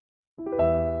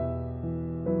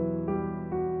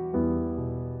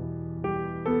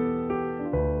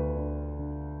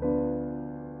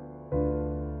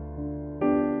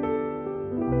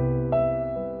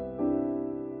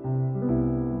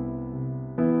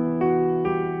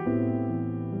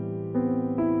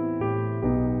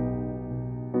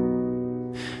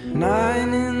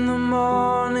Nine in the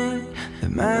morning, the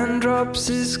man drops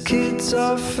his kids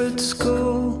off at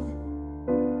school,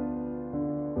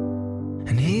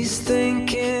 and he's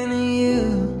thinking of you,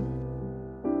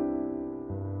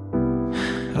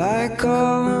 like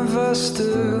all of us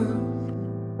do.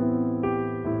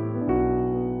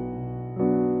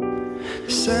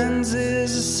 Sends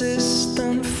his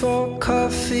assistant for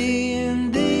coffee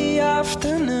in the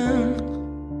afternoon,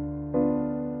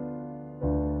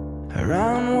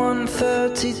 around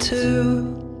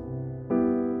 1:32,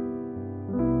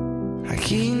 like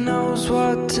he knows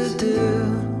what to do.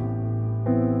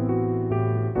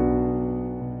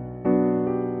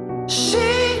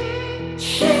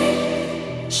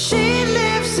 She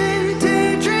lives in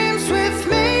daydreams with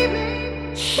me.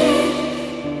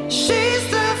 She's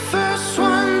the first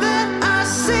one that I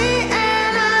see,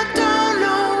 and I don't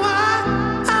know why.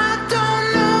 I don't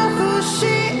know who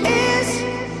she is.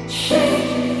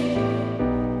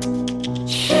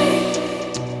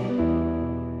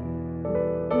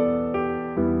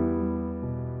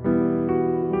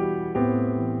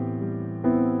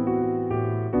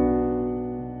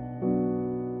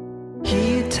 He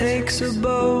takes a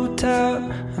boat out,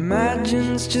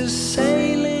 imagines just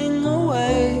sailing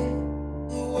away,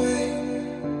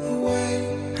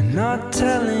 and not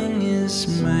telling his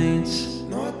mates,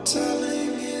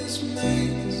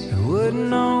 who wouldn't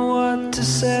know what to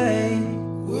say.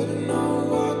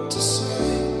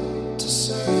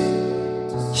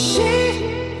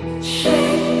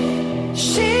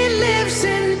 She lives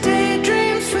in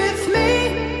daydreams with me.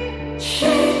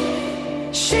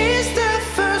 She's the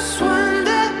first one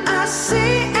that I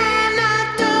see, and I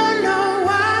don't know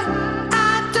why.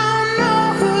 I don't know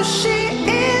who she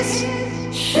is.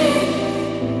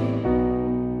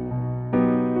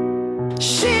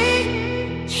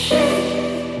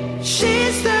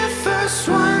 She's the first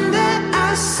one that I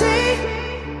see.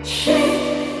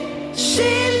 She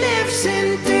lives in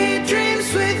daydreams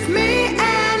with me,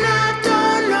 and I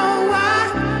don't know why.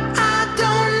 I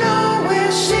don't know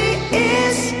where she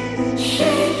is.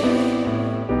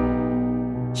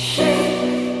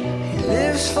 He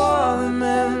lives for the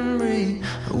memory,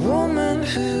 a woman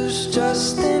who's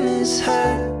just in his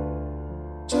head,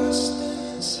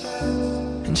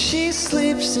 and she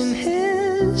sleeps in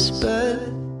his bed,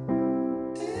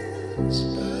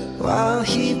 while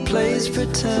he plays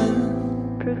pretend,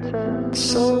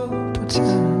 so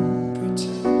pretend.